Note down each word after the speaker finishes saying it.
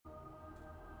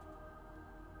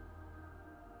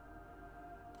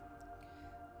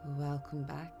Welcome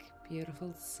back,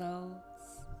 beautiful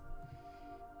souls.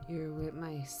 You're with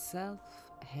myself,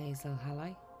 Hazel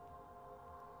Halley.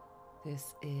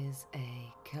 This is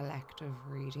a collective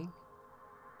reading.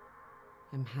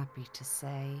 I'm happy to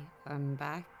say I'm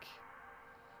back.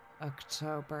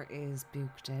 October is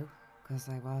booked out because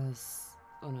I was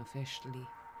unofficially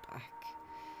back.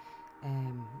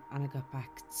 And I got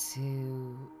back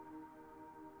to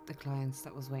the clients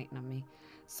that was waiting on me.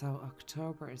 So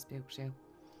October is booked out.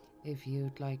 If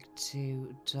you'd like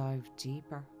to dive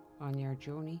deeper on your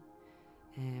journey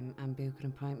and book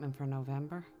an appointment for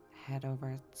November, head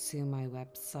over to my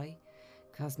website,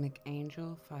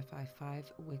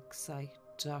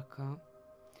 cosmicangel555wixsite.com,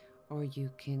 or you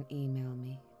can email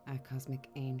me at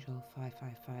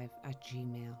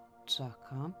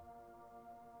cosmicangel555@gmail.com.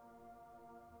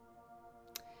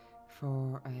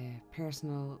 For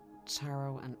personal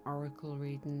tarot and oracle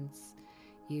readings,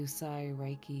 Usai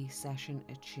Reiki session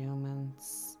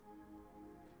attunements,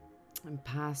 and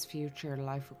past future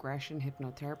life regression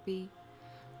hypnotherapy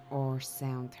or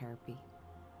sound therapy.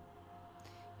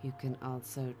 You can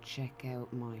also check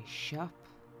out my shop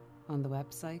on the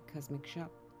website, Cosmic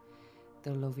Shop.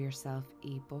 The Love Yourself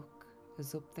ebook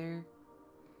is up there.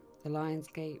 The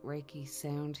Lionsgate Reiki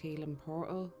Sound Healing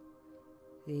Portal,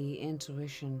 the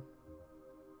Intuition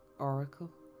Oracle,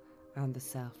 and the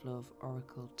Self-Love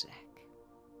Oracle deck.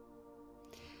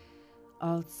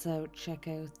 Also, check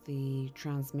out the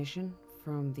transmission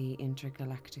from the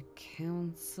Intergalactic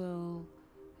Council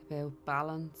about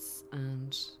balance,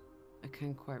 and I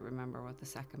can't quite remember what the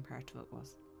second part of it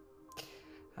was.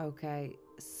 Okay,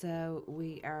 so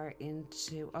we are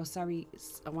into... Oh, sorry,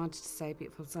 I wanted to say,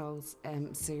 beautiful souls,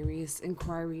 serious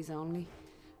inquiries only.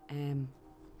 And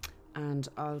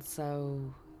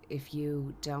also, if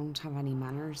you don't have any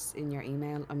manners in your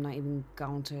email, I'm not even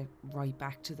going to write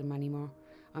back to them anymore.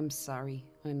 I'm sorry.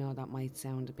 I know that might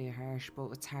sound a bit harsh,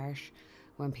 but it's harsh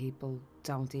when people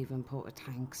don't even put a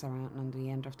thanks or anything on the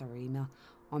end of their email.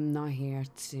 I'm not here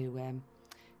to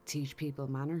teach people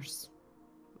manners.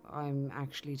 I'm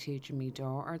actually teaching my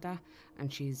daughter that,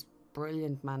 and she's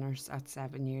brilliant manners at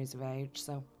 7 years of age,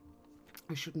 so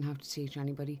I shouldn't have to teach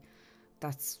anybody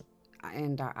that's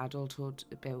in their adulthood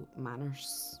about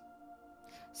manners.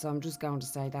 So I'm just going to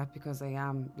say that because I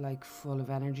am like full of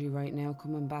energy right now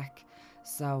coming back,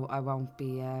 so I won't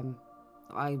be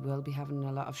I will be having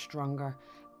a lot of stronger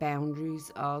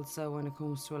boundaries also when it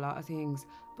comes to a lot of things,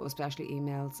 but especially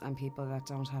emails and people that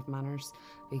don't have manners,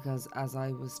 because as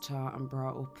I was taught and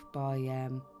brought up by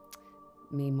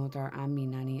me mother and me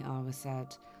nanny, always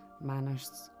said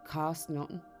manners cost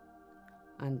nothing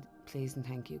and please and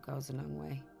thank you goes a long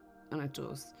way, and it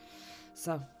does.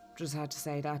 So just had to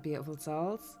say that, beautiful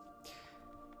souls.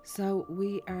 So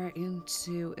we are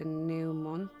into a new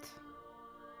month,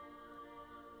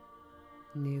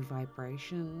 new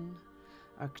vibration.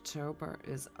 October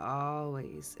is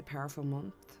always a powerful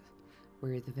month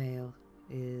where the veil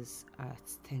is at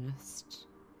its thinnest.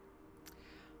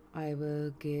 I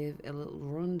will give a little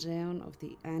rundown of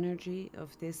the energy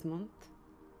of this month,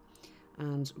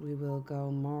 and we will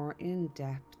go more in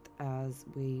depth as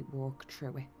we walk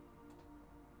through it.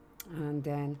 And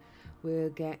then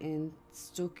we'll get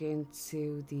stuck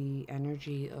into the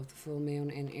energy of the full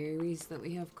moon in Aries that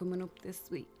we have coming up this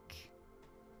week.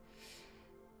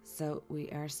 So we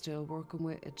are still working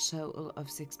with a total of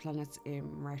 6 planets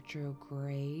in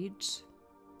retrograde,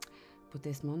 but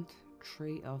this month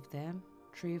 3 of the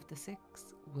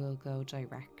 6 will go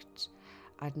direct,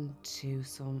 adding to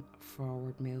some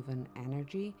forward moving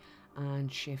energy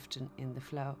and shifting in the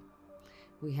flow.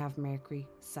 We have Mercury,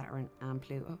 Saturn and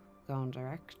Pluto going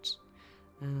direct,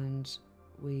 and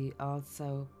we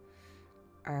also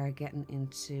are getting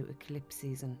into eclipse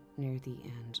season near the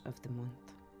end of the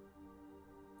month,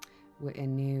 with a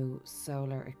new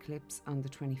solar eclipse on the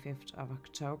 25th of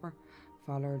October,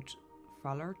 followed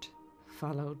by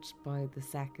the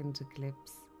second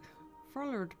eclipse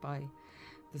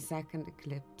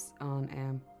on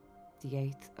the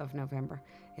 8th of November.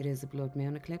 It is a blood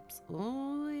moon eclipse.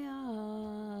 Oh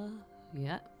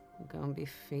yeah, I'm gonna be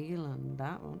feeling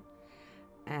that one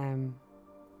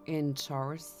in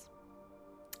Taurus,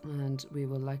 and we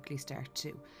will likely start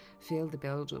to feel the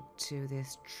build up to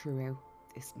this throughout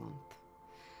this month.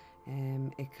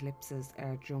 Eclipses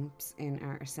are jumps in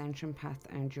our ascension path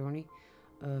and journey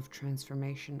of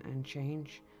transformation and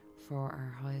change for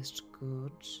our highest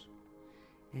good.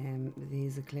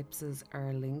 These eclipses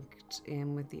are linked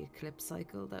in with the eclipse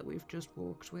cycle that we've just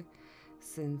walked with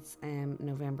since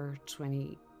November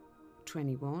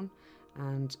 2021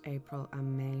 and April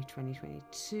and May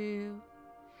 2022.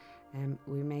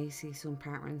 We may see some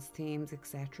patterns, themes,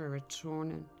 etc.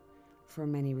 returning for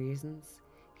many reasons: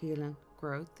 healing,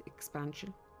 growth,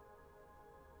 expansion.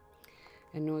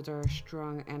 Another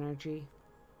strong energy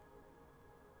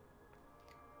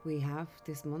we have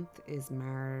this month is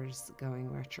Mars going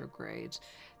retrograde.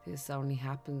 This only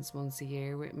happens once a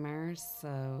year with Mars,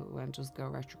 so when it does go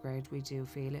retrograde, we do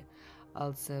feel it.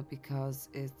 Also, because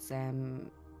it's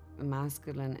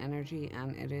masculine energy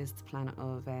and it is the planet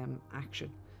of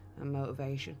action and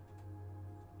motivation.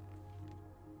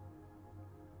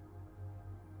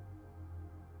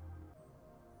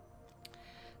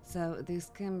 So,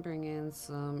 this can bring in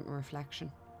some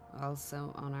reflection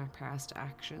also on our past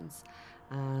actions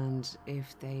and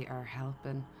if they are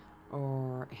helping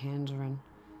or hindering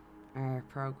our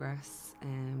progress.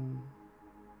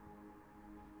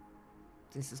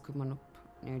 This is coming up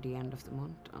near the end of the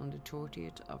month on the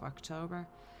 30th of October.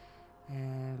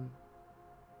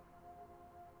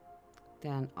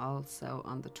 Then also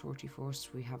on the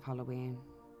 31st we have Halloween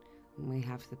and we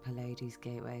have the Pleiades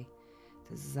Gateway.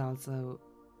 This is also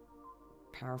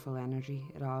powerful energy,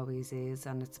 it always is,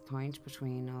 and it's a point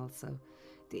between also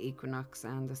the equinox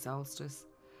and the solstice.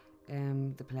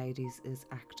 The Pleiades is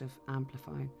active,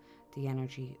 amplifying the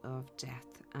energy of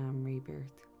death and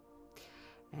rebirth.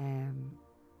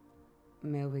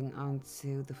 Moving on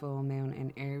to the full moon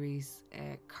in Aries,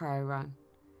 Chiron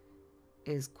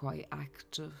is quite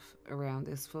active around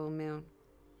this full moon.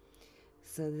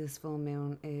 So this full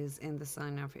moon is in the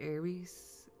sign of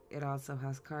Aries. It also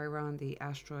has Chiron, the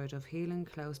asteroid of healing,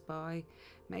 close by,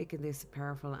 making this a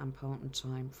powerful and potent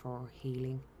time for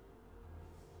healing.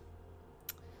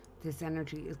 This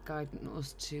energy is guiding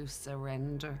us to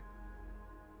surrender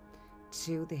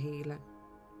to the healing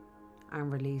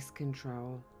and release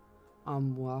control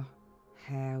on what,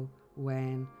 how,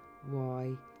 when,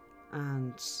 why,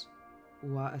 and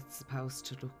what it's supposed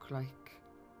to look like.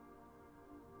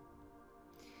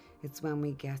 It's when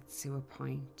we get to a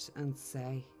point and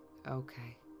say,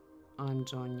 okay, I'm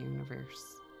done,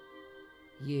 universe.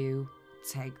 You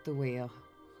take the wheel.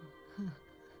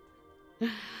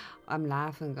 I'm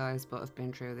laughing, guys, but I've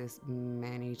been through this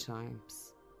many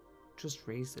times. Just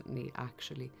recently,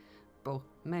 actually. But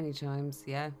many times,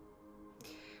 yeah.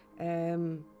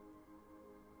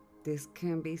 This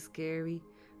can be scary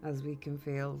as we can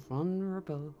feel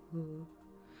vulnerable.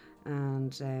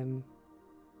 And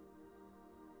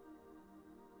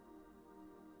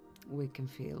we can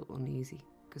feel uneasy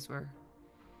because we're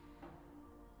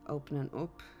opening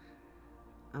up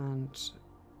and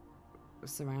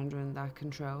surrendering that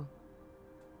control,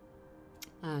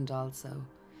 and also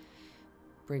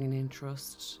bringing in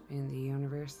trust in the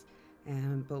universe.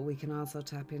 But we can also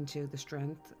tap into the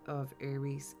strength of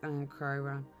Aries and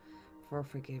Chiron for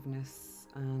forgiveness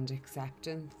and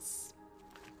acceptance,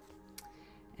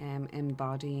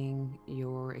 embodying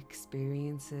your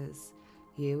experiences,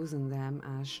 using them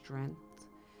as strength,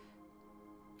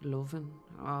 loving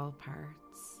all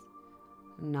parts.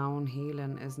 Known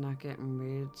healing is not getting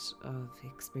rid of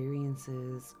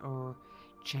experiences or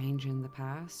changing the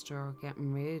past or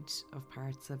getting rid of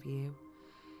parts of you.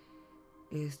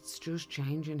 It's just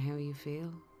changing how you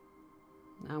feel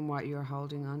and what you're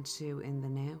holding on to in the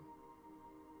now.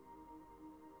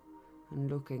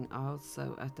 And looking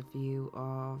also at the view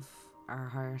of our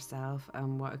higher self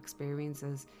and what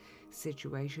experiences,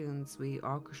 situations we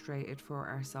orchestrated for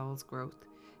our soul's growth,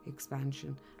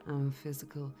 expansion, and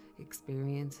physical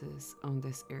experiences on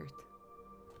this earth.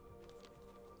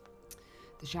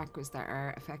 The chakras that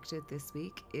are affected this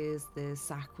week is the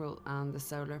sacral and the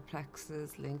solar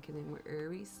plexus, linking in with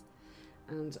Aries.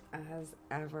 And as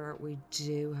ever, we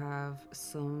do have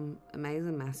some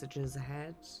amazing messages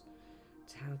ahead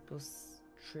to help us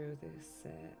through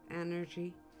this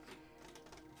energy.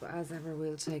 But as ever,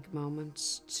 we'll take a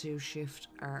moment to shift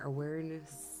our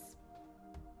awareness,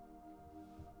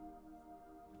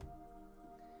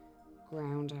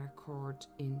 ground our cord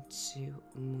into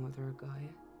Mother Gaia.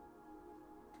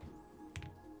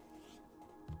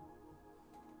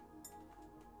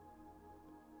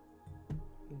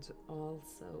 And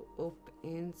also up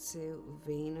into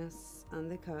Venus and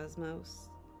the cosmos.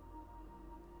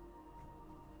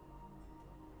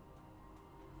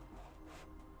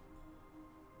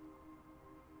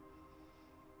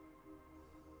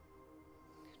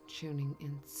 Tuning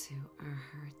into our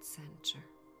heart center.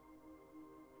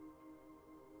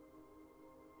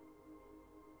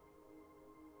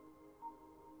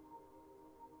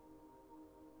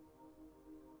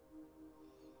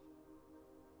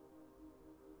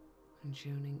 And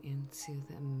tuning into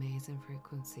the amazing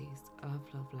frequencies of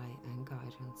love, light and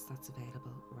guidance that's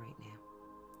available right now.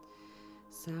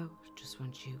 So, just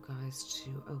want you guys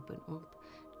to open up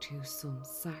to some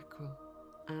sacral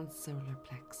and solar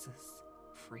plexus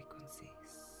frequencies.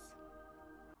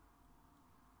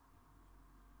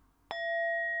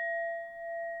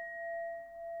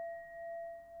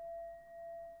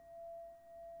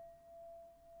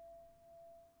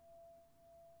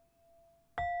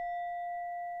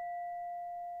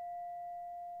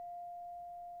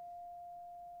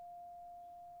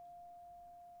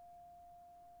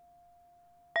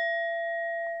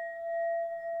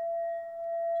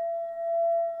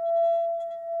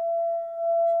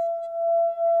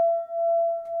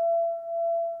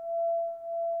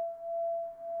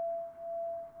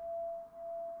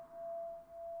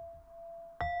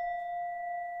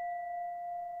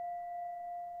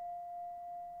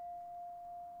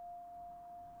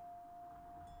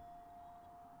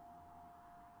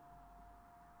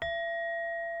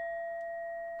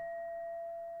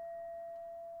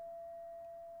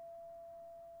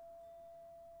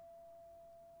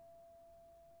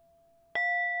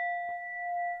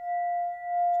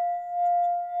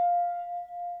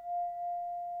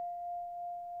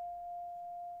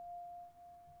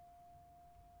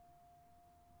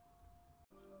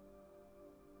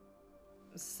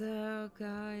 So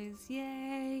guys,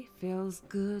 yay, feels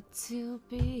good to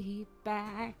be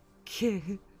back.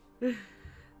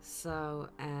 So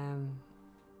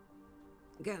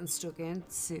getting stuck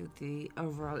into the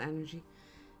overall energy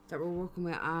that we're working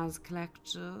with as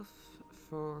collective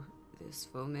for this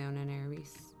full moon in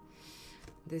Aries.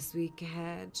 This week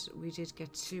ahead, we did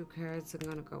get 2 cards. I'm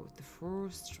going to go with the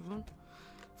first one.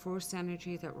 First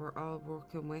energy that we're all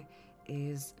working with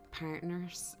is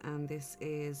partners, and this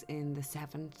is in the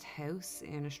 7th house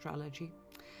in astrology.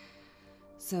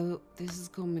 So this is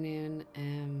coming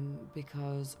in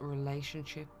because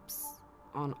relationships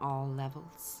on all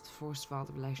levels. First of all,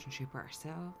 the relationship with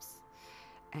ourselves,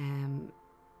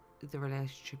 the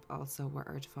relationship also with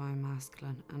our divine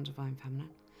masculine and divine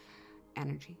feminine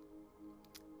energy.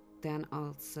 Then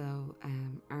also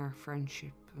our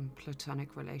friendship and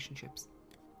platonic relationships.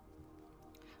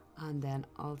 And then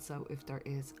also if there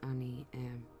is any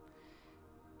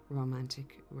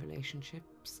romantic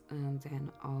relationships, and then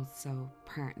also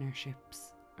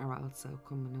partnerships are also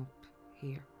coming up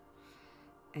here.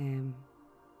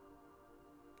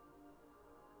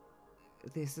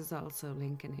 This is also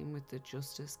linking in with the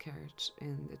Justice card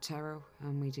in the tarot,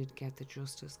 and we did get the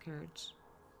Justice card.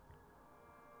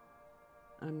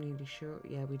 I'm nearly sure,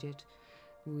 yeah, we did.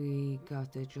 We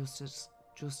got the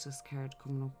Justice card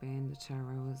coming up in the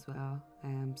tarot as well.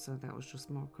 So that was just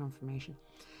more confirmation.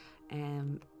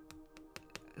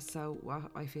 So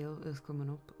what I feel is coming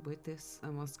up with this,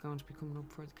 and what's going to be coming up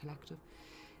for the collective,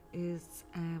 is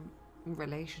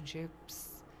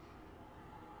relationships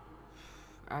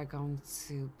are going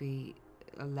to be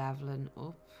leveling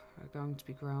up, are going to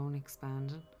be growing,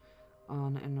 expanding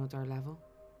on another level,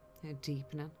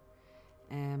 deepening.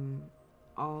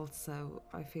 Also,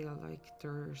 I feel like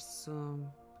there's some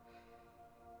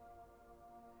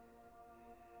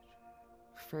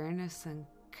fairness and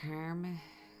karma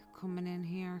coming in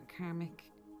here, karmic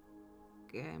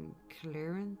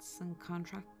clearance and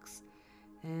contracts.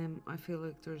 I feel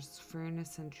like there's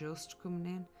fairness and just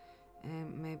coming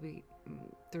in. Maybe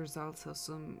there's also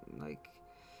some like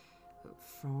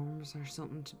forms or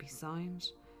something to be signed.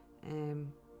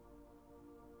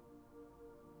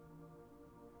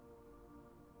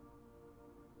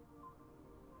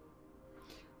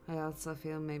 I also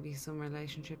feel maybe some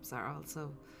relationships are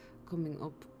also coming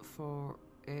up for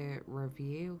a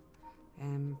review,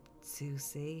 to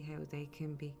see how they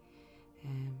can be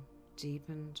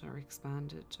deepened or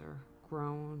expanded or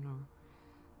grown, or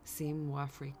seeing what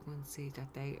frequency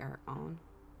that they are on.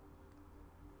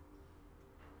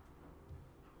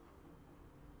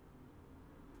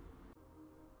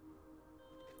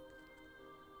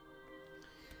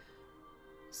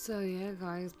 So yeah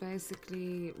guys,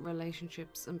 basically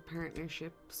relationships and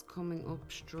partnerships coming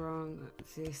up strong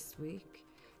this week.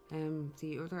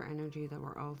 The other energy that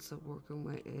we're also working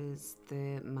with is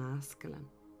the masculine.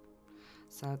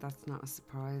 So that's not a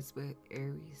surprise with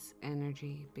Aries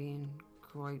energy being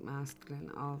quite masculine,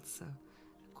 also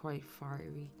quite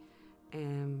fiery.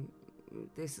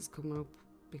 This is coming up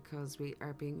because we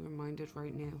are being reminded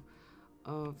right now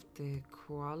of the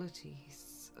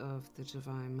qualities of the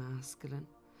divine masculine,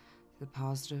 the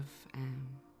positive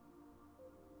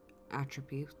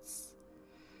attributes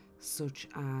such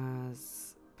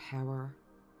as power,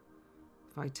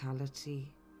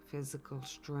 vitality, physical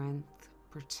strength,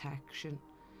 protection,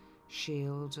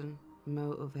 shielding,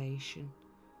 motivation,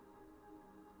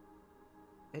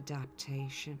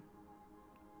 adaptation.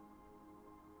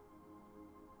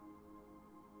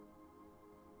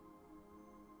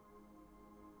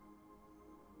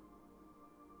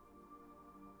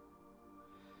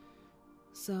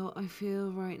 So I feel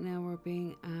right now we're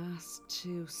being asked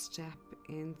to step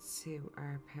into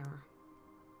our power,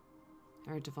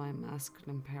 our divine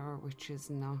masculine power, which is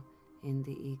not in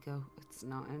the ego, it's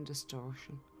not in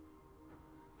distortion.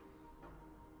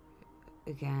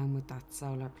 Again, with that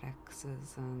solar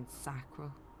plexus and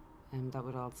sacral, and that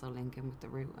would also link in with the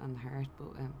root and the heart,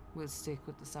 but we'll stick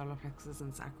with the solar plexus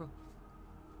and sacral.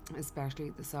 Especially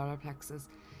the solar plexus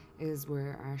is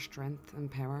where our strength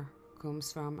and power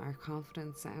comes from, our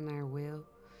confidence and our will.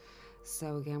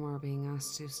 So again, we're being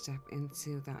asked to step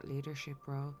into that leadership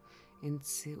role,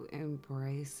 into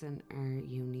embracing our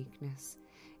uniqueness,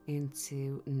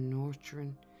 into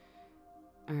nurturing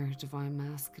our divine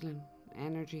masculine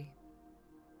energy.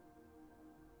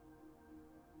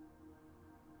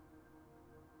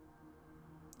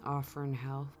 Offering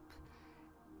help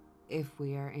if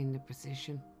we are in the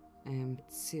position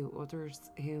to others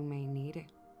who may need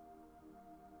it.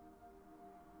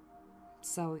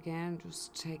 So again,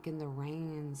 just taking the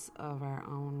reins of our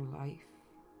own life,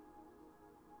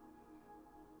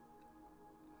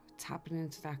 tapping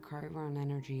into that Chiron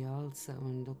energy also,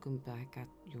 and looking back at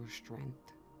your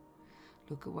strength.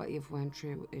 Look at what you've went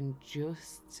through in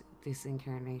just this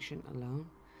incarnation alone,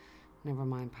 never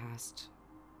mind past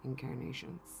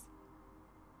incarnations.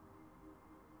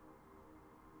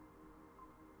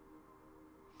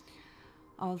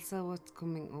 Also, what's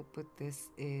coming up with this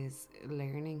is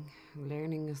learning.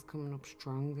 Learning is coming up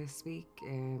strong this week.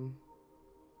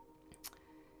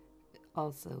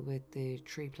 Also, with the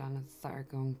 3 planets that are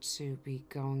going to be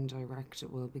going direct,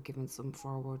 it will be given some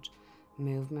forward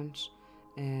movement.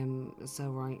 So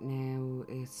right now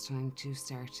it's time to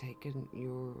start taking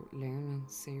your learning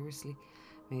seriously.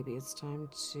 Maybe it's time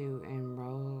to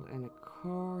enroll in a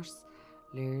course,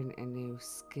 learn a new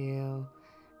skill,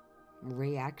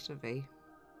 reactivate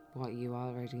what you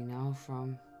already know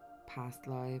from past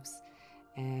lives,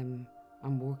 and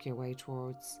work your way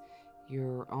towards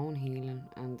your own healing.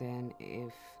 And then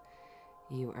if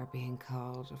you are being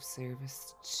called of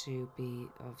service, to be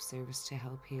of service to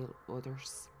help heal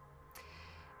others.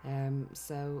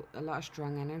 So a lot of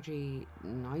strong energy,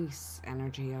 nice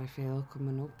energy I feel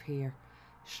coming up here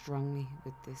strongly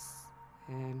with this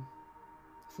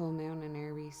full moon in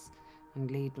Aries, and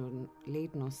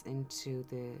leading us into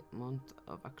the month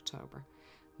of October.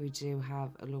 We do have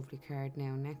a lovely card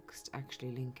now next,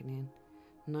 actually linking in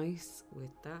nice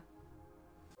with that.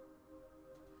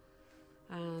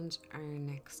 And our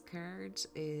next card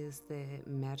is the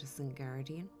Medicine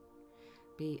Guardian.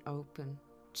 Be open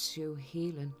to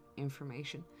healing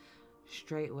information.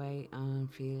 Straight away I'm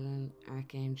feeling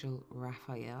Archangel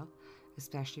Raphael,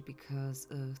 especially because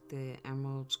of the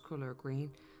emerald colour green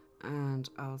and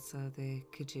also the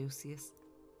caduceus.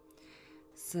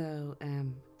 So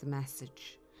the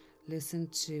message: listen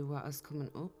to what is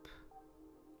coming up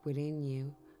within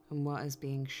you and what is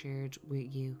being shared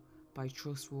with you by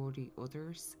trustworthy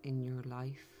others in your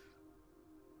life.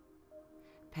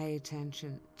 Pay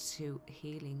attention to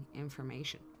healing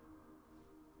information.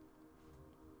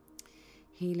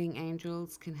 Healing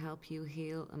angels can help you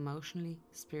heal emotionally,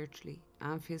 spiritually,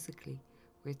 and physically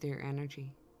with their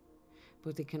energy,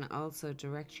 but they can also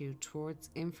direct you towards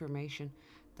information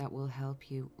that will help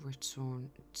you return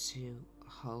to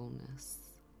wholeness.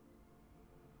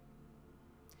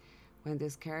 When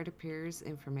this card appears,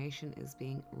 information is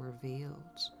being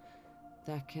revealed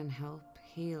that can help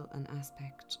heal an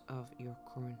aspect of your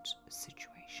current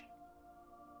situation.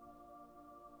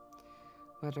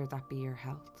 Whether that be your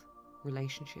health,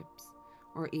 relationships,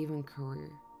 or even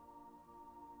career.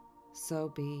 So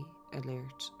be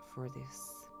alert for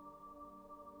this.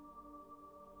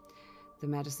 The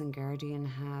Medicine Guardian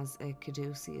has a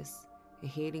caduceus, a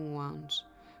healing wand,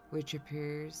 which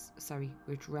represents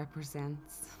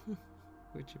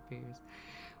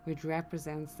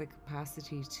the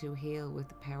capacity to heal with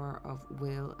the power of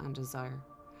will and desire.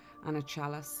 And a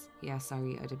chalice, I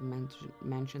didn't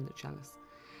mention the chalice.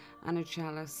 And a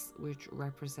chalice which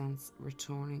represents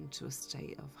returning to a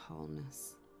state of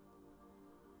wholeness.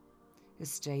 A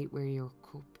state where your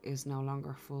cup is no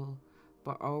longer full,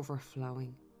 but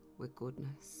overflowing with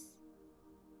goodness.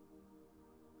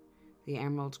 The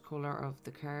emerald colour of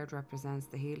the card represents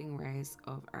the healing rays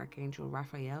of Archangel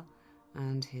Raphael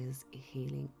and his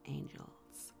healing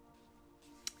angels.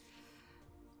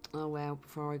 Oh well,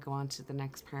 before I go on to the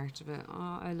next part of it,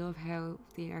 I love how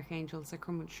the archangels are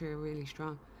coming through really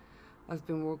strong. I've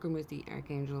been working with the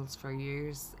archangels for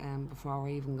years, before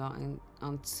I even got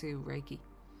onto Reiki.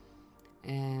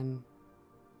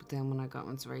 But then when I got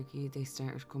into Reiki, they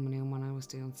started coming in when I was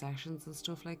doing sessions and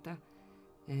stuff like that.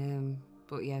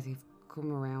 But yeah, they've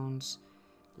come around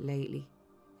lately.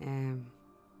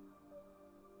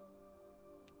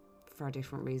 for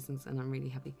different reasons, and I'm really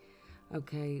happy.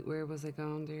 Okay, where was I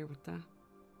going there with that?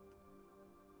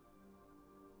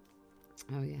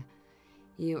 Oh yeah.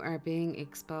 You are being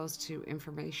exposed to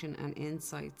information and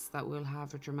insights that will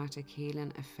have a dramatic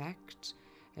healing effect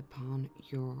upon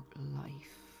your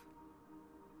life.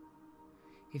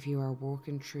 If you are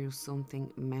working through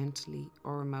something mentally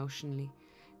or emotionally,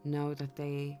 know that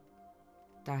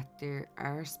there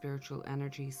are spiritual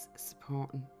energies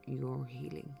supporting your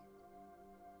healing.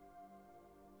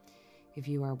 If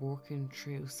you are working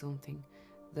through something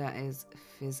that is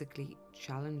physically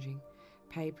challenging,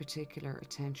 pay particular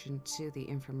attention to the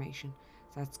information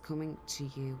that's coming to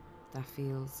you that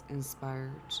feels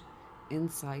inspired,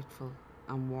 insightful,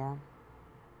 and warm.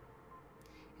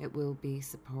 It will be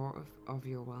supportive of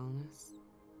your wellness.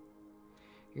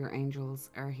 Your angels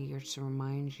are here to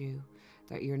remind you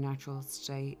that your natural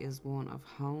state is one of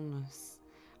wholeness,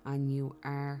 and you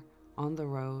are on the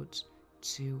road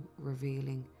to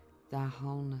revealing that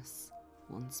wholeness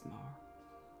once more.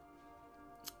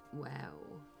 Wow.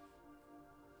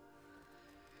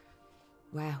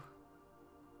 Wow.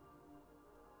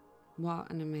 What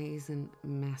an amazing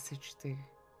message there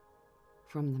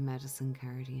from the Medicine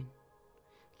Guardian,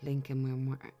 linking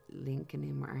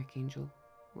in with Archangel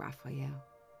Raphael.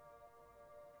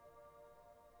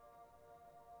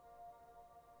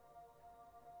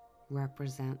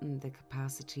 Representing the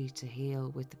capacity to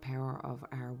heal with the power of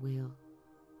our will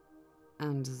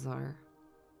and desire,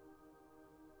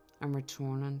 and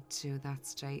returning to that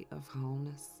state of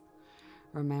wholeness.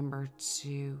 Remember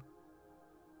to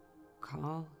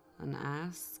call and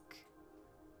ask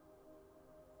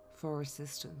for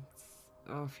assistance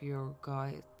of your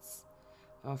guides,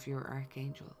 of your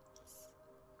archangels,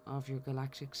 of your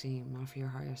galactic team, of your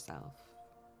higher self.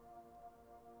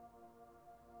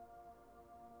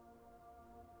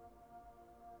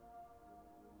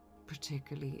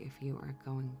 Particularly if you are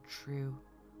going through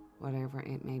whatever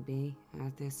it may be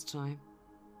at this time.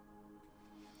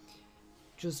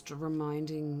 Just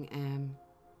reminding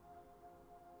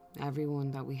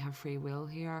everyone that we have free will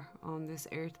here on this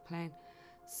earth plane,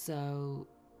 so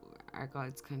our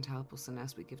guides can't help us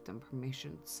unless we give them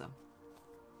permission. So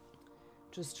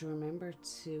just to remember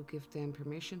to give them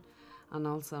permission, and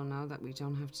also know that we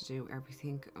don't have to do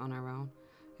everything on our own.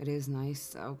 It is nice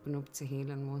to open up to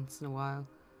healing once in a while.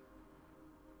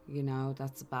 You know,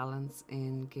 that's a balance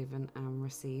in giving and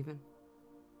receiving.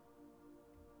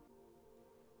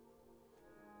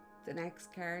 The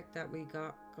next card that we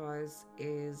got, guys,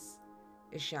 is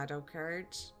a shadow card,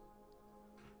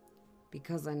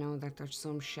 because I know that there's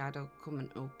some shadow coming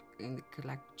up in the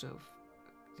collective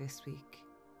this week.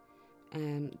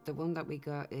 The one that we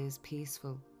got is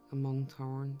Peaceful Among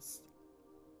Thorns.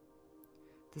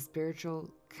 The spiritual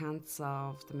can't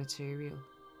solve the material,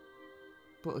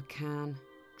 but it can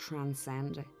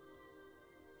transcend it.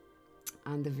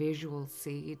 And the visual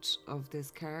seed of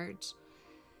this card,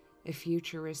 a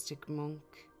futuristic monk,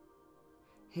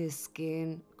 his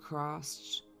skin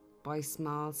crossed by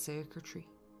small circuitry,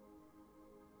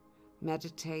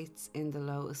 meditates in the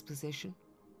lotus position.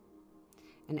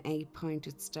 An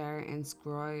 8-pointed star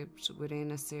inscribed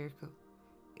within a circle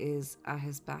is at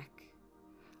his back,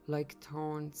 like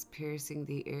thorns piercing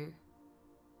the air.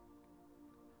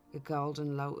 A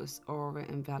golden lotus aura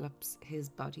envelops his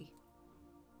body.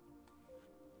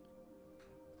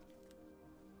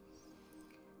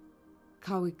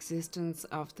 Coexistence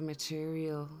of the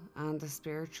material and the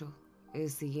spiritual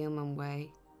is the human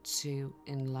way to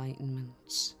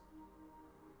enlightenment.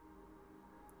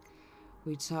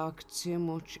 We talk too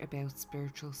much about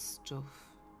spiritual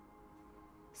stuff.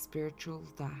 Spiritual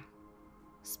that,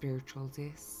 spiritual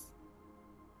this.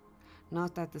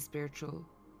 Not that the spiritual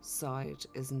side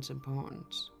isn't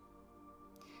important,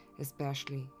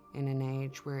 especially in an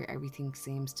age where everything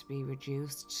seems to be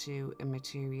reduced to a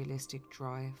materialistic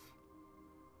drive.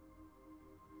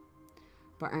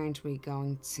 But aren't we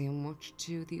going too much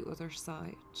to the other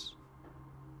side?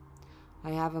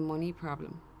 I have a money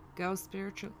problem, go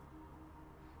spiritual.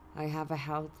 I have a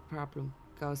health problem,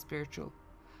 go spiritual.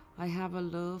 I have a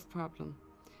love problem,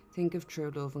 think of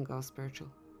true love and go spiritual.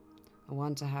 I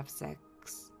want to have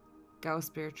sex, go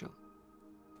spiritual.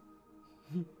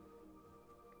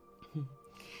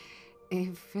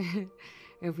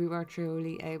 If we were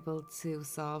truly able to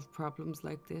solve problems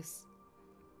like this,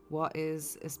 what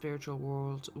is a spiritual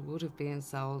world would have been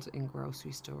sold in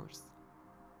grocery stores.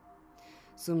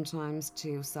 Sometimes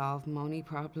to solve money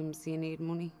problems you need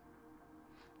money,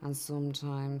 and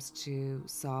sometimes to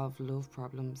solve love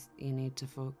problems you need to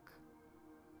fuck.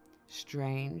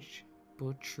 Strange,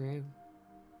 but true.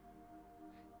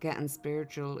 Getting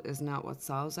spiritual is not what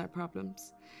solves our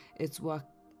problems, it's what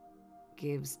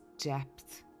gives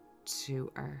depth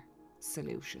to our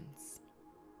solutions.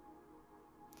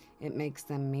 It makes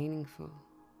them meaningful.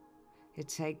 It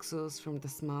takes us from the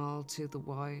small to the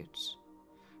wide,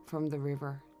 from the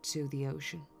river to the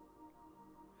ocean.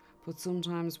 But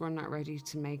sometimes we're not ready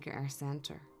to make it our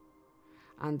centre,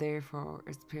 and therefore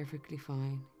it's perfectly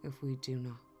fine if we do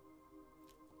not.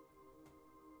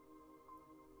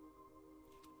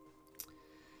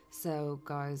 So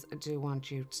guys, I do want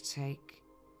you to take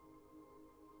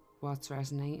what's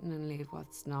resonating and leave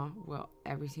what's not. Well,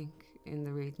 everything in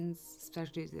the readings,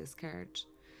 especially this card.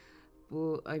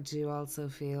 But I do also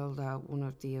feel that one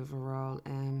of the overall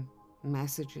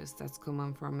messages that's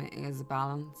coming from it is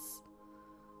balance,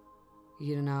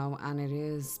 and it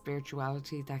is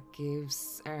spirituality that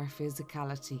gives our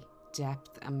physicality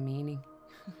depth and meaning.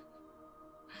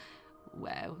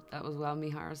 Wow, that was well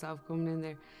me higher self coming in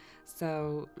there.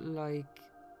 So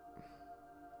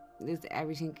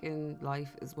everything in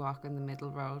life is walking the middle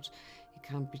road. You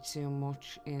can't be too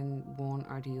much in one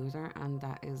or the other, and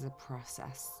that is a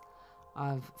process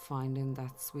of finding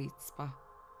that sweet spot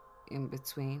in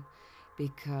between,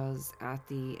 because at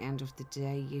the end of the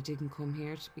day, you didn't come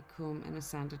here to become an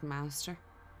ascended master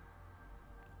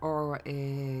or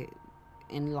a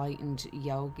enlightened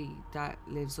yogi that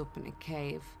lives up in a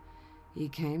cave. You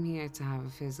came here to have a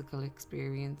physical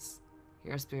experience.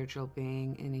 You're a spiritual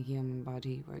being in a human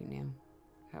body right now,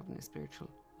 having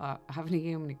a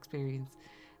human experience,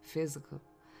 physical.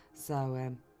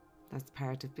 So that's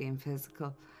part of being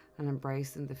physical and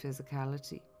embracing the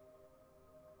physicality,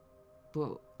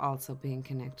 but also being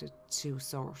connected to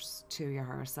source, to your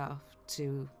higher self,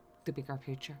 to the bigger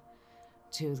picture,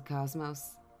 to the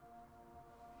cosmos.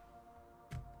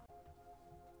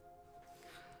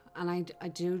 And I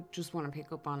do just want to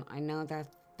pick up on, I know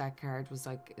that card was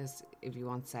like, if you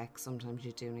want sex, sometimes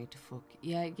you do need to fuck.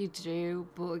 Yeah, you do,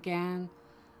 but again,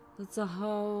 that's a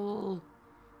whole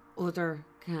other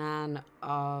can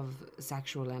of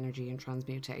sexual energy and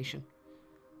transmutation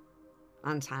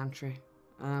and tantra,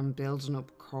 building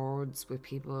up cords with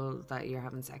people that you're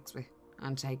having sex with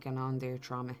and taking on their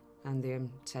trauma and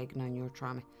them taking on your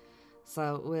trauma.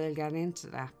 So we'll get into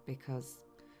that, because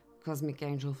Cosmic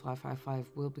Angel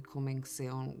 555 will be coming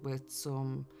soon with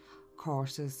some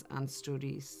courses and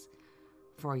studies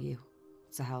for you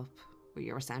to help with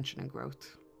your ascension and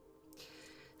growth.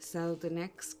 So the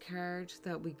next card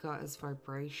that we got is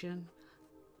Vibration.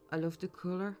 I love the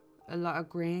colour. A lot of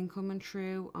green coming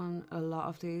through on a lot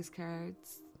of these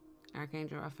cards.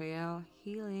 Archangel Raphael,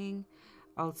 healing,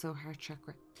 also heart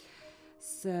chakra.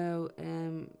 So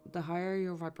the higher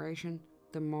your vibration,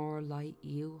 the more light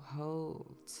you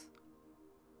hold.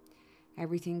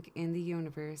 Everything in the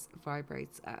universe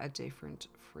vibrates at a different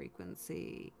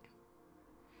frequency.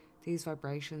 These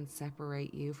vibrations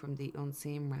separate you from the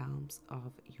unseen realms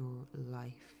of your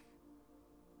life.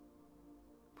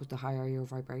 But the higher your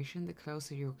vibration, the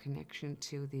closer your connection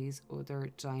to these other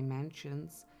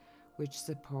dimensions which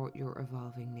support your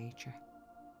evolving nature.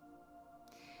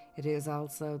 It is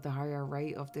also the higher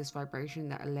rate of this vibration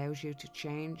that allows you to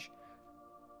change,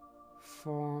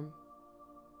 form,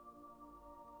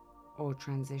 or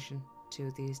transition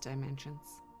to these dimensions.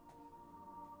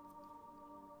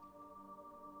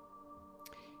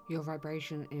 Your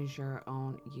vibration is your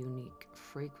own unique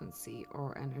frequency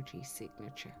or energy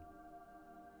signature.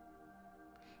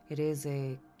 It is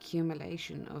a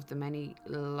accumulation of the many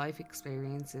life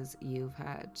experiences you've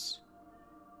had.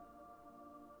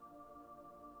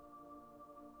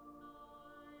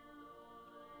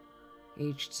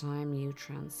 Each time you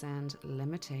transcend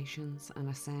limitations and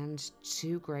ascend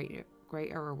to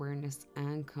greater awareness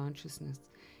and consciousness,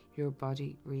 your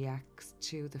body reacts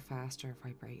to the faster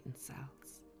vibrating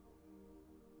cells.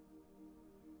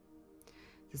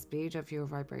 The speed of your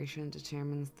vibration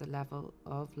determines the level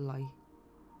of light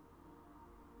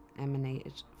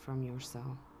emanated from your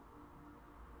soul.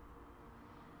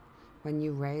 When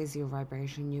you raise your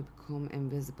vibration, you become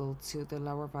invisible to the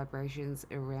lower vibrations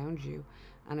around you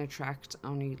and attract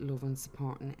only love and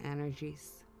supporting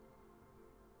energies.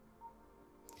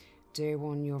 Dear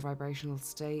one, your vibrational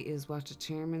state is what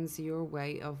determines your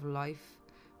way of life.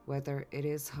 Whether it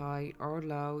is high or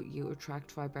low, you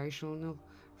attract vibrational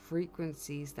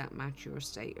frequencies that match your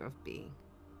state of being.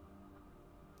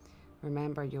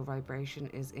 Remember, your vibration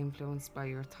is influenced by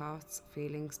your thoughts,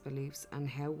 feelings, beliefs, and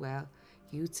how well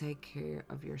you take care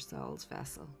of your soul's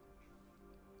vessel.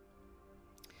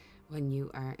 When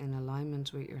you are in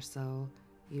alignment with your soul,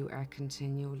 you are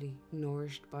continually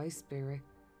nourished by spirit,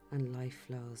 and life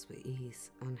flows with ease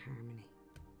and harmony.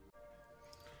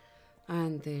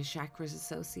 And the chakras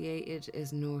associated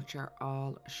is nurture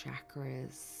all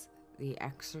chakras. the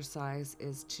exercise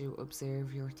is to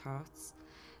observe your thoughts.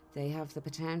 They have the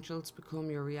potential to become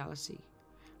your reality.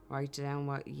 Write down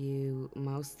what you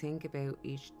most think about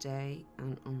each day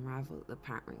and unravel the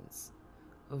patterns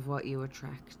of what you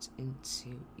attract into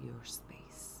your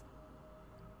space.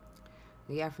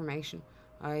 The affirmation: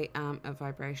 I am a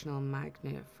vibrational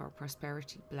magnet for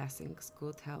prosperity, blessings,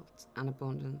 good health, and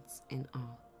abundance in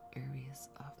all areas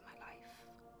of my life.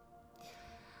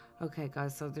 Okay,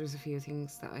 guys, so there's a few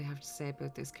things that I have to say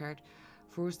about this card.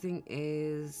 First thing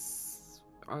is,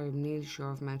 I'm nearly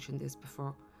sure I've mentioned this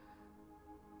before.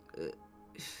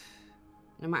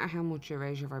 No matter how much you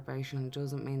raise your vibration, it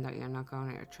doesn't mean that you're not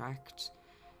going to attract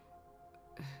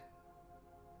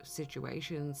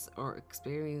situations or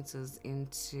experiences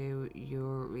into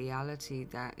your reality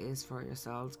that is for your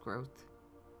soul's growth.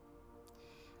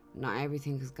 Not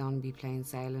everything is going to be plain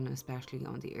sailing, especially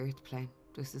on the earth plane.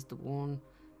 This is the one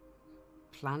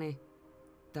planet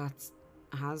that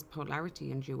has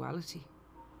polarity and duality.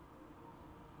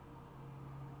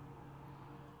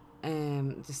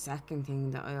 The second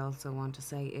thing that I also want to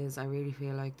say is I really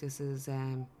feel like this is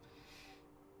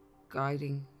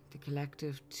guiding the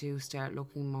collective to start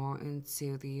looking more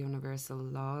into the universal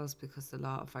laws, because the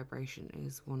law of vibration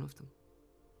is one of them.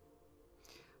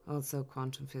 Also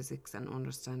quantum physics and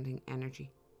understanding energy.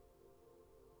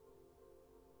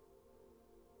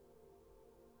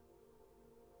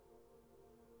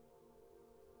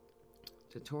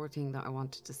 The third thing that I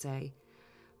wanted to say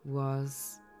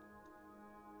was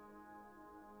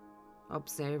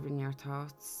observing your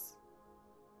thoughts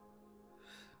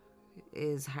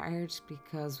is hard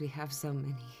because we have so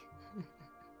many.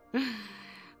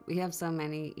 We have so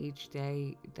many each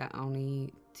day that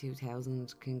only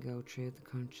 2,000 can go through the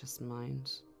conscious mind.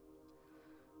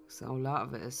 So a lot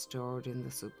of it is stored in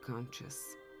the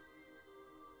subconscious.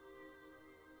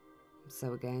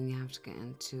 So again, you have to get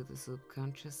into the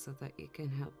subconscious so that you can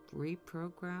help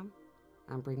reprogram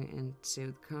and bring it into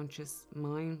the conscious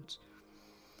mind.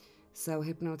 So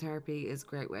hypnotherapy is a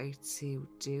great way to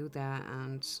do that.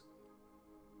 And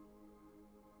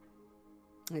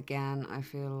again, I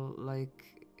feel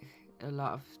like a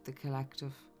lot of the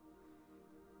collective,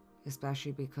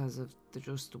 especially because of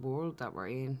the world that we're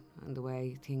in and the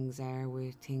way things are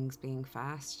with things being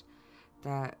fast,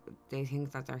 that they think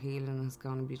that their healing is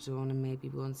going to be done in maybe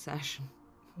one session.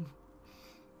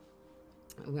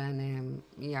 When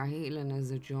your healing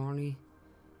is a journey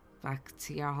back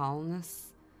to your wholeness.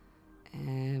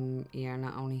 You're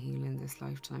not only healing this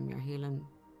lifetime, you're healing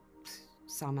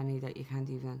so many that you can't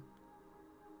even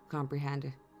comprehend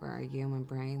it with our human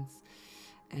brains.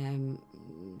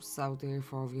 So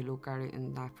therefore, if you look at it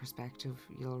in that perspective,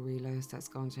 you'll realise that's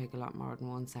going to take a lot more than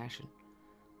one session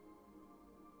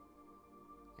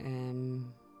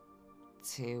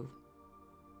to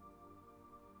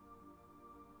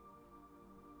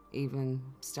even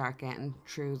start getting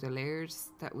through the layers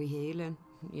that we heal in,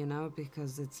 you know,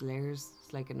 because it's layers,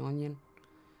 it's like an onion.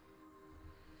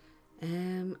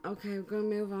 Okay, we're going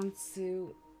to move on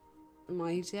to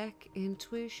my deck,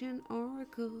 Intuition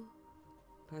Oracle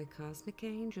by Cosmic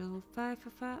Angel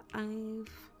 555.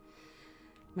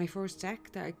 My first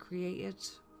deck that I created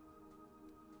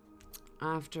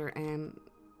after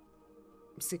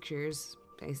 6 years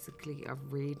basically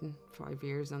of reading, 5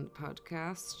 years on the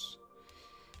podcast.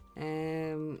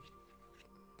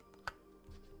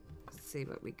 Let's see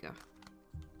what we got.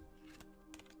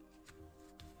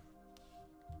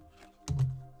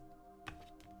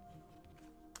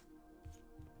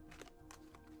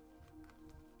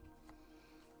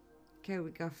 Okay,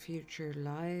 we got Future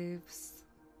Lives,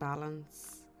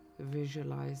 Balance,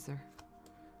 Visualizer,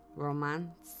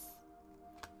 Romance,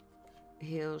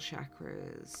 Heal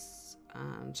Chakras,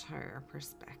 and Higher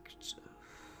Perspective.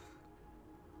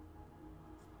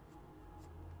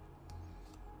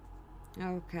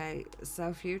 Okay,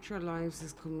 so Future Lives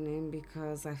is coming in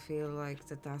because I feel like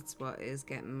that's what is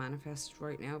getting manifested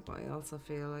right now, but I also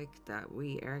feel like that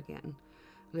we are getting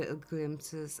little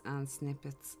glimpses and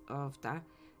snippets of that.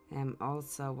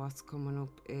 Also what's coming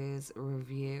up is a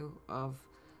review of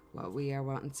what we are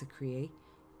wanting to create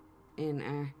in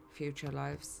our future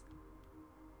lives.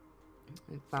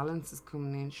 Balance is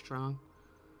coming in strong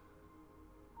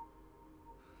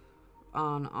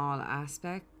on all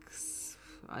aspects.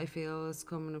 I feel is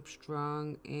coming up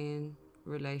strong in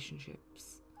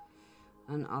relationships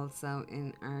and also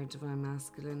in our divine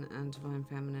masculine and divine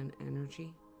feminine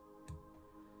energy.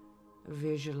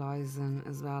 Visualizing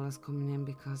as well as coming in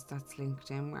because that's linked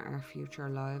in with our future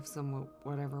lives and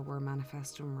whatever we're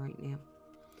manifesting right now.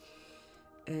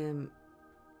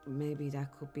 Maybe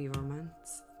that could be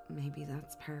romance. Maybe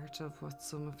that's part of what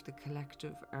some of the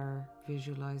collective are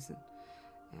visualizing.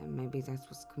 Maybe that's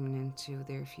what's coming into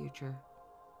their future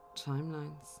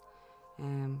timelines.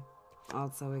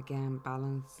 Also, again,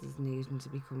 balance is needing to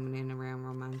be coming in around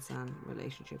romance and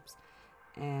relationships.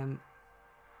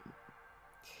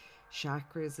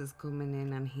 Chakras is coming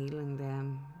in and healing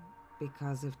them,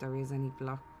 because if there is any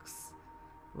blocks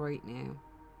right now,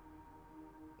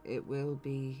 it will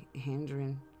be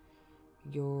hindering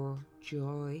your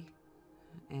joy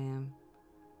and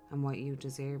what you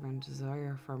deserve and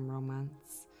desire from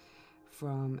romance,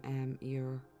 from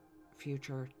your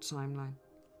future timeline.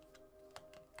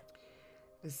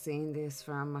 Seeing this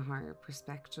from a higher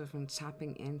perspective and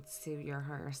tapping into your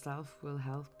higher self will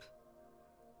help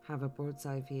have a bird's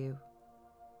eye view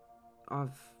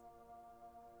of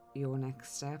your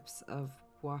next steps, of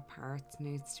what parts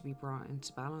needs to be brought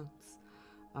into balance,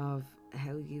 of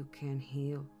how you can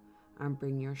heal and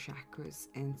bring your chakras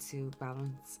into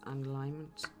balance and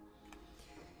alignment.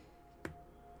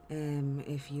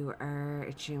 If you are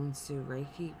attuned to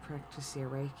Reiki, practice your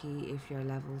Reiki. If you're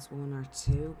levels 1 or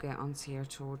 2, get onto your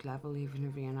 3rd level. Even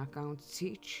if you're not going to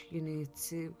teach, you need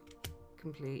to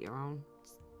complete your own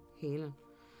healing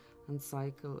and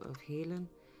cycle of healing.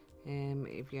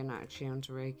 If you're not attuned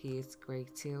to Reiki, it's a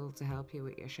great tool to help you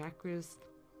with your chakras,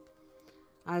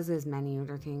 as is many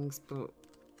other things. But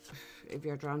if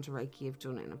you're drawn to Reiki, you've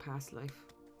done it in a past life.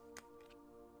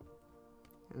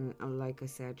 And like I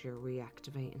said, you're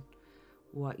reactivating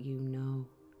what you know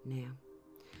now.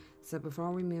 So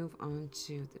before we move on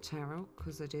to the tarot,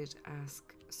 because I did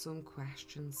ask some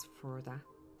questions for that,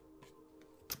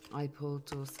 I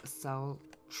pulled us a Soul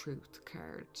Truth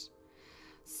card.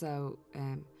 So,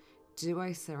 do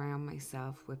I surround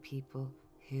myself with people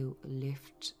who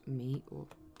lift me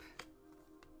up?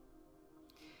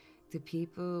 The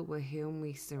people with whom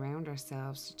we surround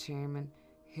ourselves determine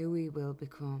who we will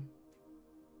become.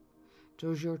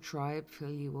 Does your tribe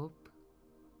fill you up?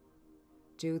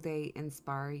 Do they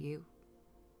inspire you?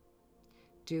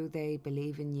 Do they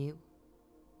believe in you?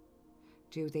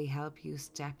 Do they help you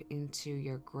step into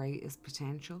your greatest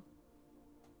potential?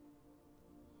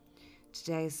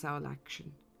 Today's soul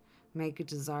action. Make a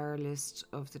desire list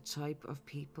of the type of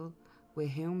people with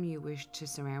whom you wish to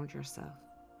surround yourself,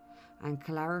 and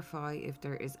clarify if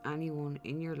there is anyone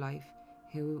in your life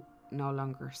who no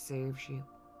longer serves you.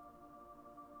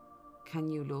 Can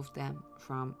you love them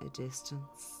from a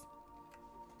distance?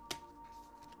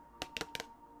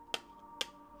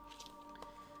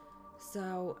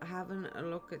 So, having a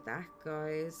look at that,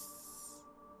 guys.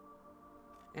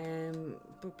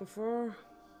 But before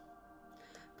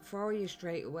you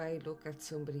straight away look at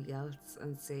somebody else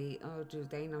and see, oh, do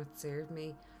they not serve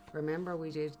me? Remember,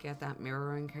 we did get that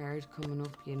mirroring card coming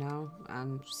up, you know,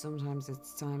 and sometimes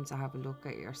it's time to have a look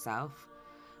at yourself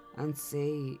and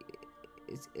see,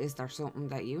 is there something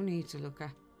that you need to look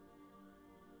at?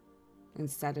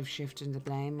 Instead of shifting the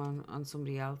blame on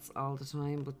somebody else all the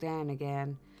time. But then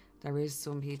again, there is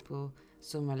some people,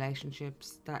 some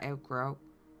relationships that outgrow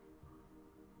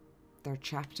their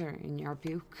chapter in your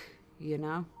book, you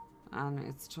know, and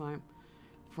it's time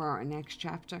for our next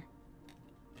chapter.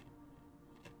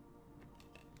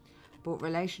 But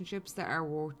relationships that are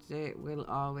worth it will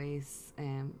always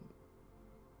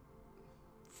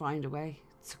find a way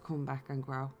to come back and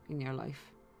grow in your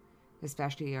life,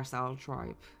 especially your soul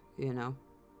tribe, you know,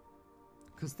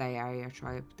 because they are your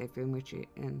tribe. They've been with you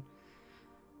in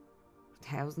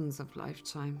thousands of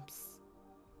lifetimes.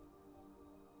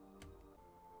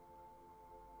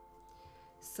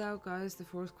 So guys, the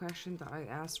fourth question that I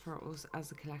asked for us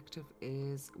as a collective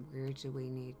is, where do we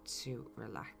need to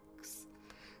relax?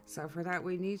 So for that,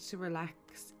 we need to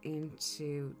relax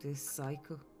into this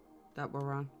cycle that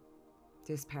we're on,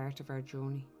 this part of our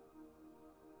journey,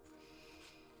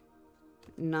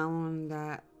 knowing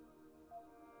that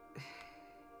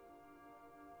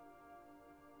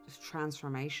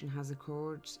transformation has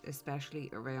occurred, especially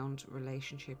around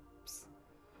relationships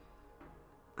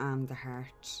and the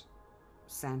heart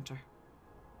center,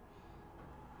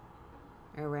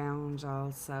 around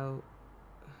also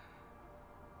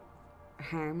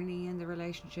harmony in the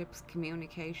relationships,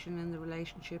 communication in the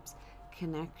relationships,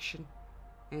 connection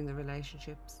in the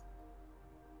relationships.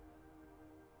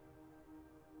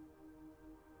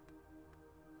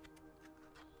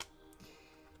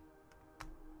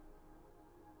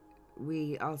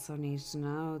 We also need to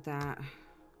know that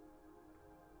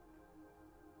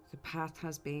the path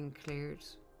has been cleared.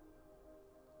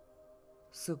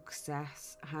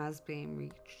 Success has been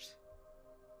reached.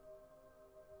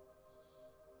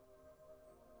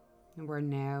 And we're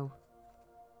now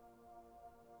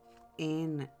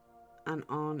in and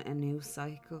on a new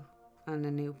cycle and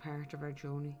a new part of our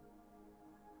journey.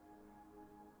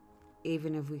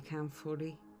 even if we can't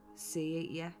fully see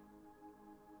it yet.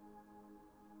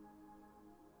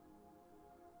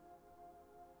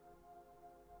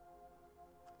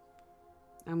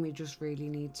 And we just really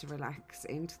need to relax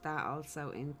into that,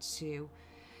 also into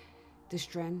the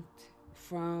strength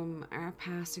from our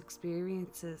past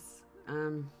experiences,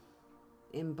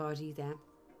 embody them.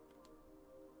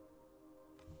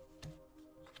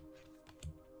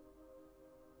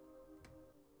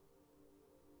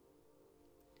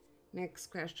 Next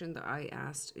question that I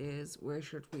asked is, where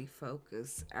should we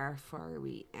focus our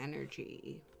fiery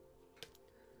energy?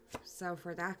 So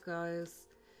for that, guys,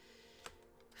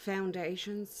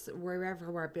 foundations, wherever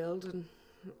we're building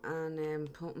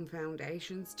and putting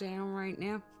foundations down right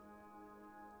now.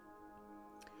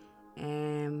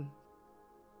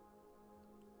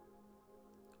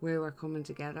 Where we're coming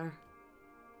together,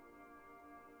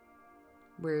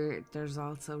 where there's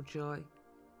also joy.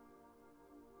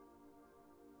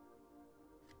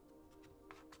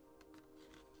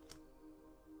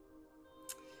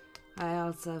 I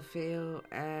also feel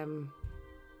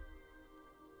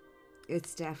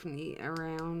it's definitely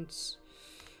around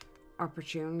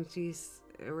opportunities,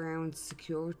 around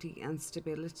security and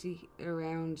stability,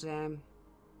 around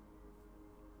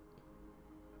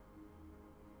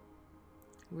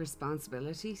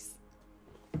responsibilities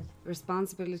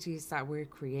that we're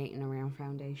creating around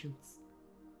foundations.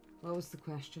 What was the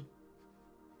question?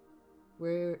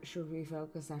 Where should we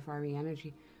focus our fiery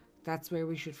energy? That's where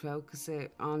we should focus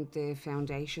it, on the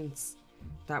foundations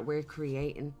that we're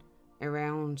creating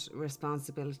around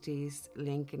responsibilities,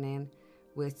 linking in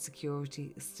with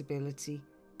security, stability,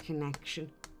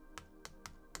 connection.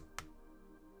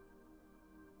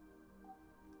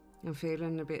 I'm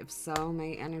feeling a bit of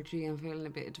soulmate energy. I'm feeling a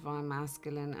bit of divine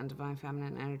masculine and divine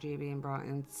feminine energy being brought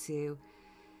into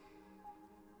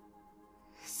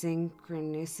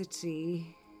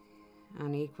synchronicity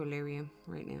and equilibrium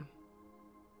right now.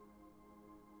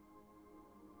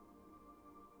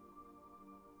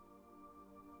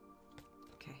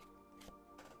 Okay.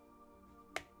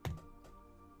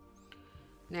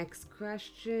 Next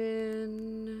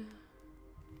question.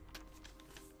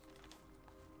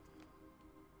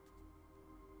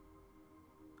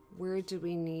 Where do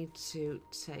we need to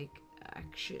take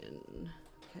action?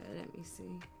 Okay, let me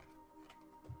see.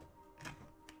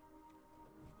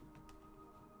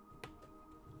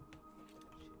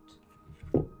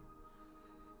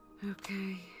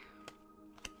 Okay.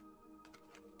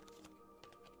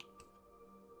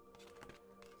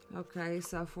 Okay,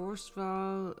 so first of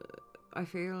all, I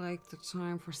feel like the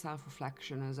time for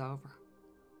self-reflection is over.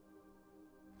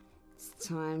 It's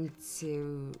time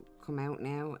to come out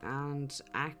now and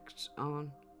act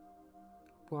on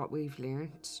what we've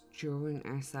learned during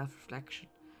our self-reflection,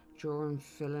 during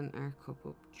filling our cup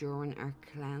up, during our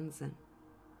cleansing,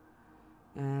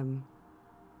 and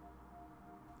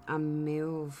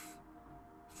move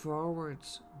forward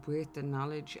with the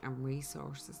knowledge and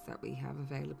resources that we have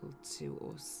available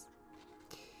to us.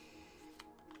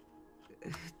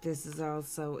 This is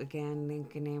also again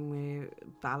linking in with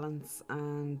balance,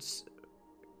 and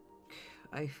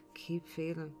I keep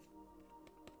feeling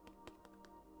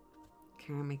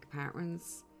karmic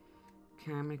patterns,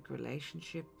 karmic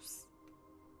relationships,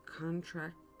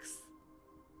 contracts,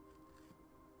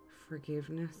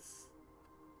 forgiveness,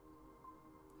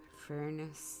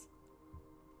 fairness.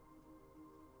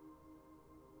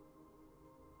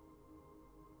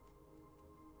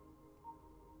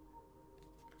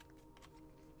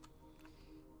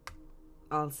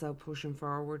 Also pushing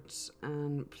forwards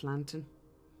and planting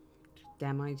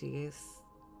them ideas,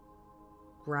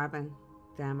 grabbing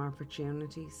them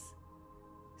opportunities,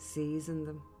 seizing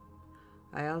them.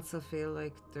 I also feel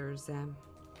like there's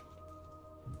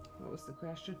what was the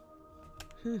question?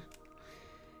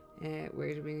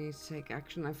 Where do we need to take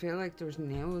action? I feel like there's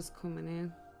news coming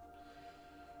in.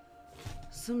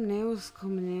 Some news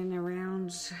coming in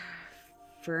around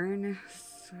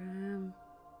fairness.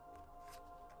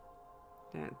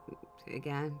 That,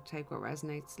 again, take what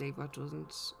resonates, leave what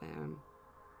doesn't.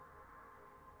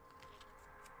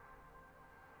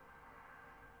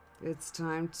 It's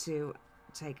time to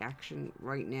take action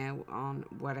right now on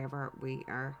whatever we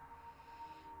are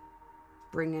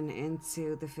bringing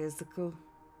into the physical,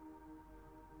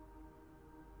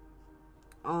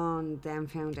 on them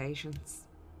foundations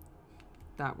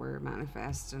that we're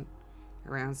manifesting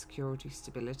around security,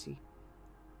 stability,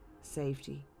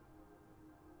 safety,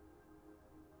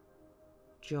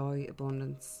 joy,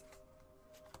 abundance.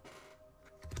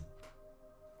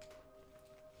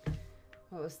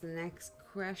 What was the next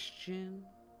question?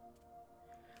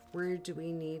 Where do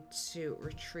we need to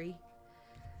retreat?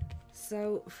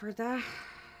 So for that,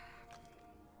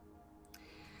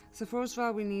 So first of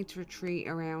all, we need to retreat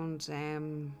around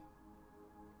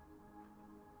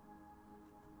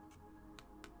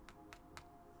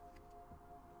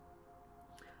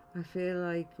I feel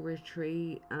like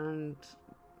retreat and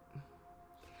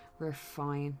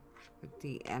refine with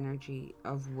the energy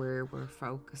of where we're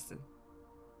focusing.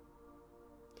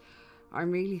 I'm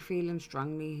really feeling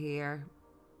strongly here.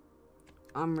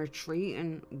 I'm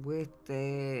retreating with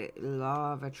the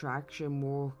law of attraction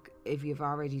work if you've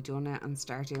already done it, and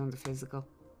start doing the physical.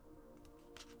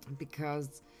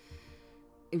 Because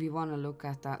if you want to look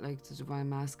at that like the divine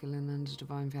masculine and the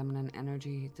divine feminine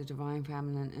energy, the divine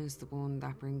feminine is the one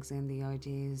that brings in the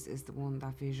ideas, is the one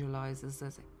that visualizes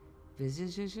it.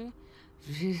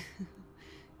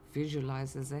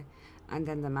 Visualizes it. And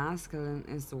then the masculine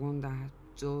is the one that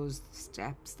does the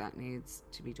steps that needs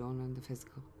to be done in the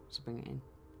physical to bring it in.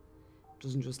 It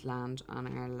doesn't just land on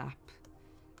our lap.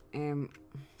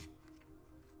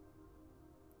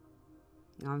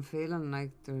 I'm feeling like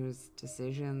there's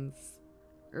decisions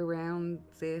around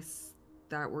this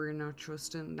that we're not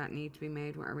trusting that need to be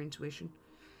made with our intuition.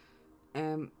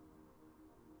 I'm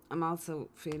also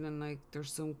feeling like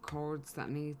there's some cords that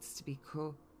needs to be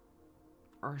cut,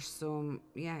 or some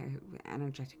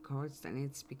energetic cords that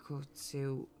needs to be cut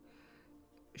to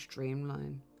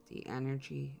streamline the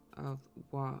energy of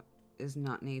what is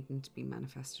not needing to be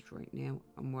manifested right now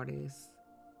and what is.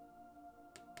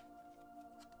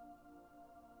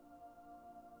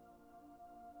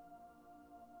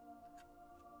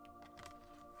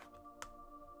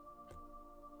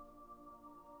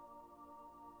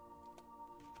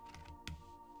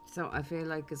 So I feel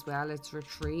like as well it's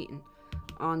retreating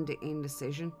on the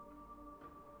indecision.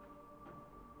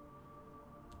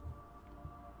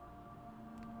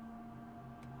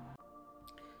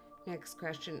 Next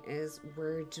question is,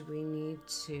 where do we need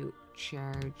to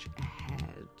charge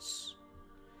ahead?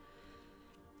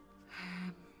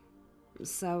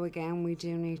 So again, we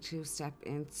do need to step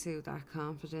into that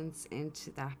confidence,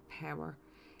 into that power,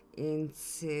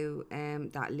 into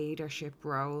that leadership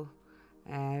role,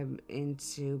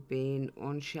 into being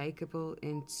unshakable,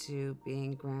 into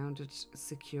being grounded,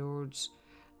 secured,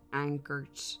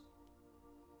 anchored.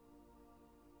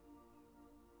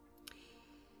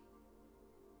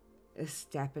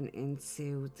 Stepping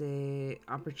into the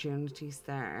opportunities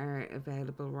that are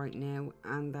available right now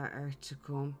and that are to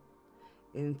come,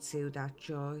 into that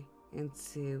joy,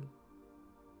 into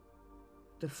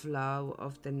the flow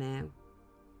of the now,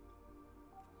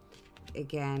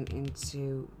 again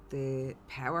into the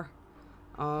power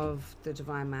of the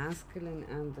divine masculine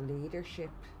and the leadership.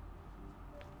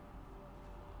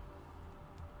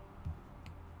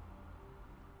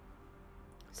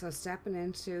 So stepping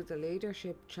into the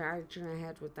leadership, charging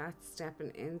ahead with that, stepping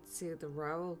into the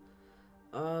role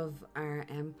of our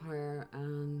empire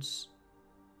and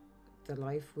the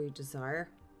life we desire.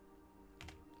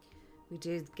 We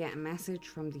did get a message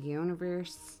from the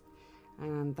universe,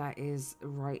 and that is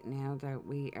right now that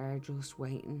we are just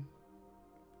waiting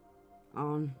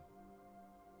on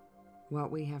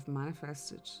what we have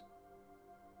manifested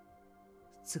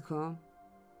to come.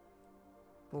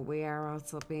 But we are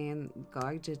also being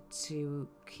guided to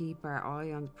keep our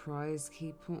eye on the prize,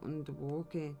 keep putting the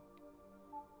work in.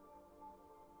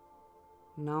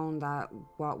 Knowing that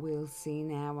what we'll see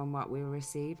now and what we'll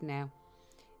receive now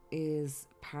is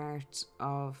part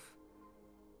of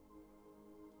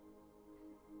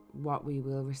what we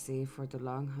will receive for the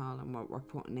long haul and what we're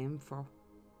putting in for.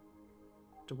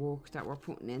 The work that we're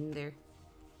putting in there.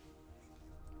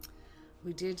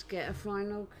 We did get a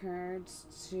final card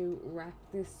to wrap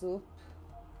this up,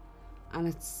 and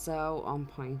it's so on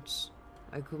point.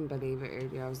 I couldn't believe it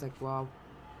earlier. I was like, wow,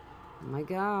 oh my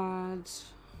god.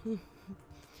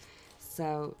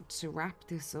 So to wrap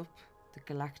this up, the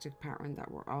galactic pattern that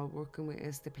we're all working with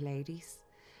is the Pleiades.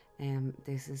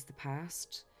 This is the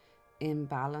past,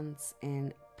 imbalance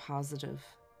in positive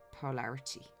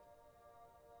polarity.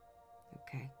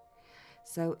 Okay,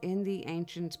 so in the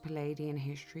ancient Palladian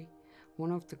history,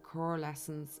 one of the core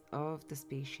lessons of the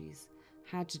species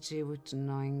had to do with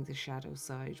denying the shadow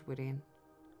side within.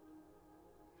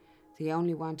 They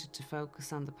only wanted to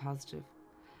focus on the positive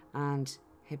and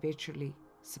habitually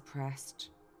suppressed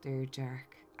their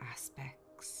dark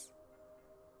aspects.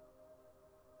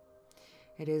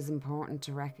 It is important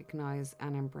to recognize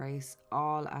and embrace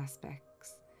all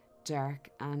aspects, dark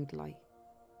and light.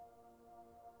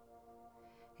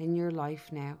 In your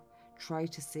life now, try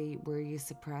to see where you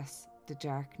suppress the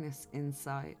darkness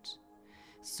inside,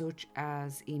 such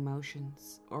as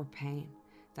emotions or pain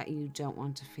that you don't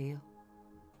want to feel.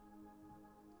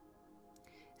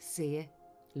 See it,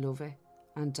 love it,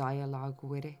 and dialogue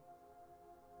with it.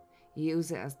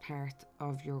 Use it as part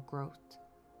of your growth.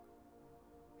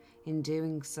 In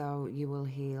doing so, you will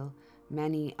heal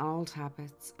many old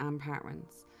habits and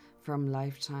patterns from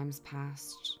lifetimes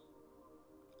past,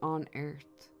 on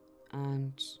Earth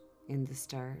and in the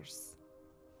stars.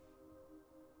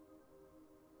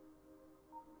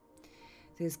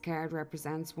 This card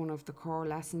represents one of the core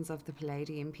lessons of the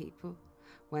Pleiadian people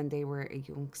when they were a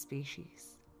young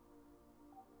species.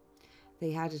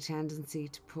 They had a tendency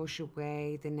to push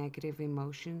away the negative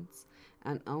emotions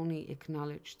and only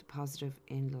acknowledge the positive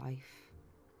in life.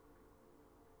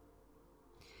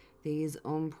 These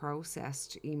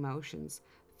unprocessed emotions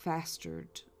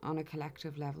festered on a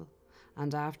collective level,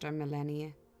 and after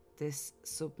millennia, this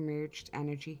submerged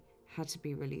energy had to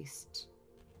be released.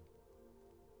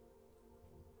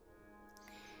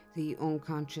 The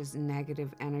unconscious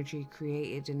negative energy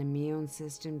created an immune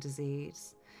system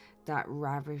disease that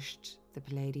ravished the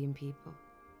Pleiadian people.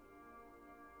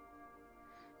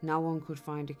 No one could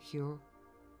find a cure.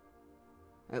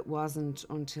 It wasn't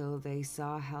until they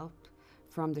saw help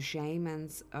from the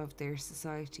shamans of their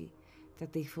society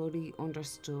that they fully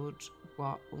understood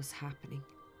what was happening.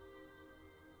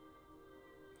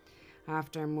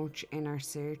 After much inner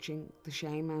searching, the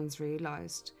shamans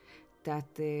realized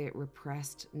that the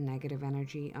repressed negative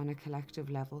energy on a collective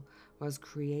level was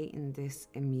creating this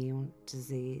immune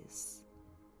disease.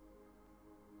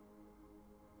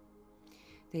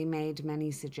 They made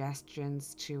many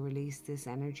suggestions to release this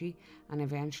energy, and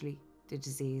eventually the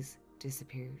disease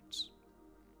disappeared.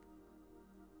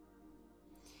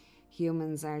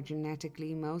 Humans are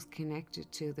genetically most connected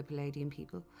to the Pleiadian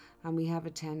people, and we have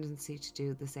a tendency to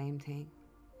do the same thing,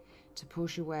 to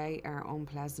push away our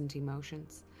unpleasant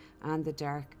emotions and the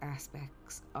dark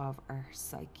aspects of our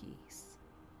psyches.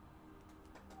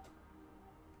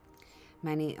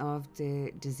 Many of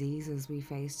the diseases we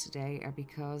face today are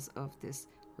because of this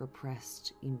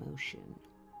repressed emotion.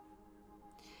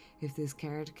 If this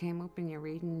card came up in your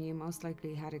reading, you most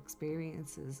likely had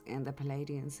experiences in the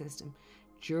Pleiadian system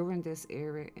during this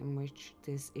era in which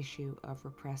this issue of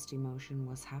repressed emotion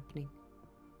was happening.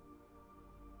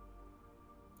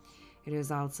 It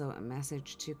is also a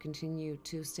message to continue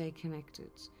to stay connected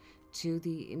to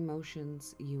the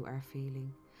emotions you are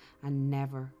feeling and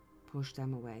never push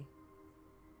them away.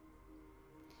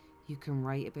 You can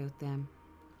write about them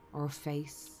or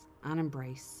face and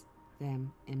embrace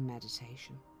them in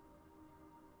meditation.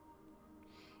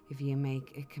 If you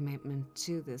make a commitment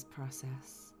to this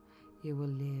process, you will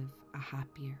live a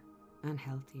happier and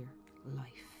healthier life.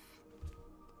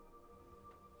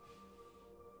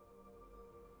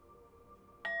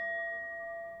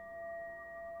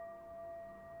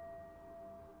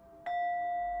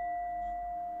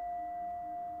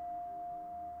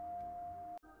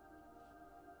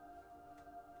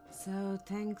 So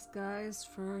thanks guys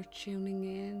for tuning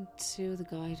in to the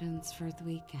guidance for the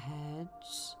week ahead.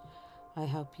 I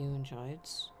hope you enjoyed.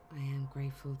 I am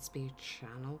grateful to be a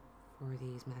channel for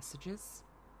these messages.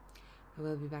 I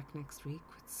will be back next week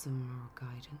with some more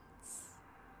guidance.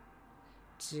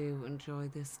 Do enjoy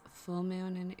this full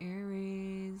moon in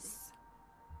Aries.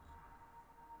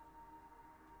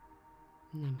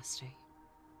 Namaste.